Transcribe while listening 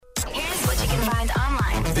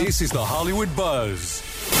This is the Hollywood Buzz.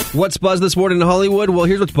 What's buzz this morning in Hollywood? Well,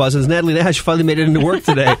 here's what's buzzing. Natalie Nash finally made it into work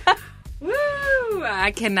today. Woo! I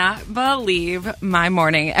cannot believe my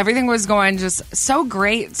morning. Everything was going just so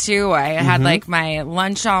great, too. I had, my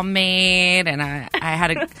lunch all made, and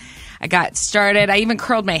I got started. I even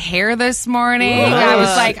curled my hair this morning.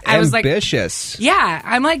 Nice. I was like, ambitious. yeah,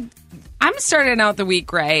 I'm starting out the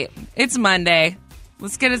week right. It's Monday.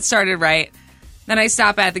 Let's get it started right. Then I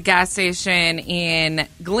stop at the gas station in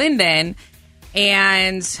Glendon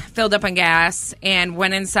and filled up on gas and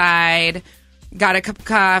went inside, got a cup of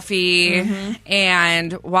coffee,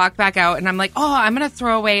 and walked back out. And I'm like, I'm going to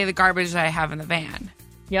throw away the garbage that I have in the van.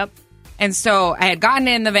 Yep. And so I had gotten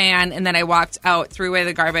in the van, and then I walked out, threw away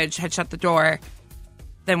the garbage, had shut the door,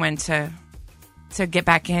 then went to get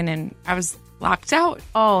back in, and I was locked out.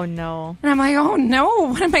 Oh, no. And I'm like, oh, no,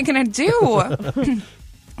 what am I going to do?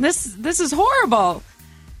 This is horrible.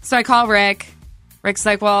 So I call Rick. Rick's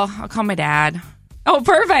like, well, I'll call my dad. Oh,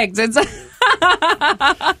 perfect. It's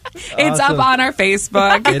up on our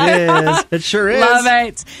Facebook. It is. It sure is. Love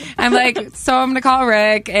it. I'm like, so I'm going to call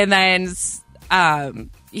Rick. And then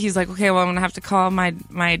he's like, okay, well, I'm going to have to call my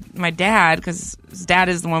dad because his dad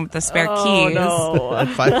is the one with the spare keys. No. At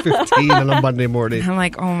 5:15 on a Monday morning. I'm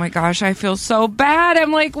like, oh, my gosh, I feel so bad.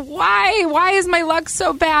 I'm like, why? Why is my luck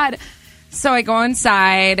so bad? So I go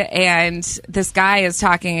inside, and this guy is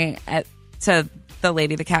talking to the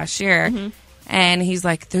lady, the cashier, and he's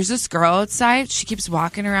like, there's this girl outside. She keeps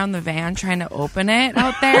walking around the van trying to open it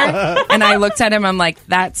out there. And I looked at him. I'm like,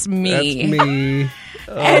 that's me. That's me.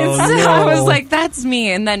 And so no. I was like, that's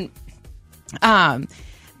me. And then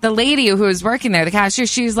the lady who was working there, the cashier,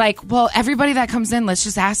 she's like, well, everybody that comes in, let's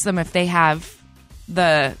just ask them if they have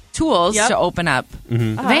the tools to open up the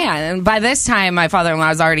van. And by this time, my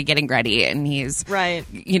father-in-law is already getting ready, and he's Right.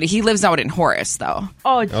 He lives out in Horace, though.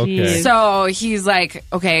 Oh, geez. Okay. So he's like,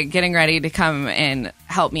 okay, getting ready to come and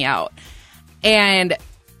help me out. And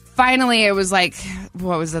finally, it was like,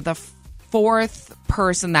 what was it? The fourth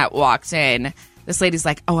person that walked in. This lady's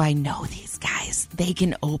like, oh, I know these guys. They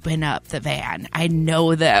can open up the van. I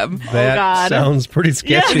know them. That God. sounds pretty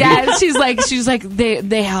sketchy. Yeah, she's like,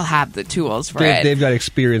 they all have the tools for it. They've got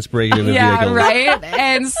experience breaking into vehicles. Right.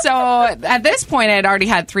 And so at this point, I had already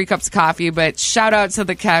had 3 cups of coffee, but shout out to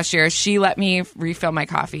the cashier. She let me refill my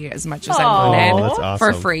coffee as much as I wanted that's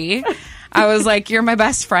awesome. for free. I was like, you're my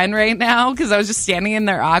best friend right now, because I was just standing in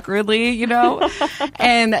there awkwardly,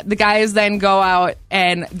 And the guys then go out,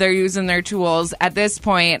 and they're using their tools. At this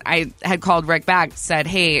point, I had called Rick back, said,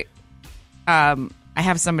 hey, I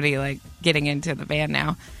have somebody, getting into the van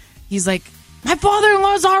now. He's like, my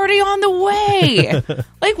father-in-law's already on the way.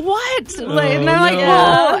 Like, what? And they're like,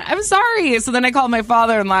 well, I'm sorry. So then I called my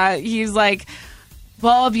father-in-law. He's like,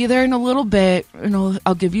 well, I'll be there in a little bit, and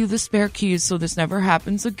I'll give you the spare keys so this never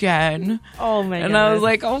happens again. Oh, my God. And I was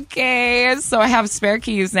like, okay. So I have spare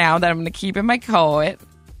keys now that I'm going to keep in my coat.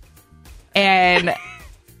 And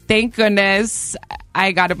thank goodness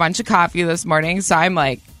I got a bunch of coffee this morning, so I'm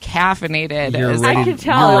caffeinated. You're as ready, I can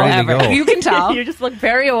tell. You're ready to go. You can tell. You just look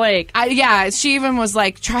very awake. Yeah, she even was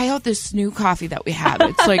like, try out this new coffee that we have.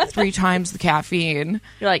 It's 3 times the caffeine.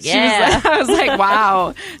 You're like, She yeah. was I was like,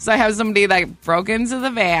 wow. So I have somebody that broke into the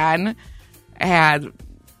van, had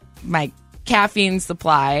my caffeine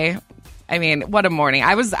supply. I mean, what a morning.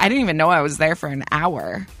 I didn't even know I was there for an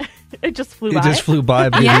hour. It just flew It by. just flew by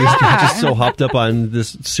because Yeah. you're just so hopped up on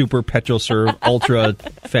this super PetroServe ultra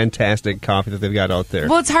fantastic coffee that they've got out there.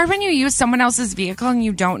 Well, it's hard when you use someone else's vehicle and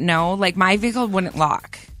you don't know. My vehicle wouldn't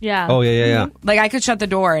lock. Yeah. Oh, yeah. I could shut the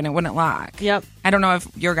door and it wouldn't lock. Yep. I don't know if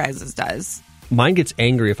your guys' does. Mine gets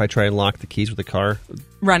angry if I try and lock the keys with the car.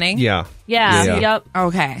 Running? Yeah. Yeah. Yep.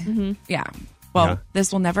 Okay. Yeah. Well, Yeah.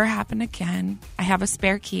 this will never happen again. I have a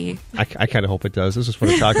spare key. I kind of hope it does. This is what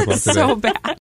I talk about today. So bad.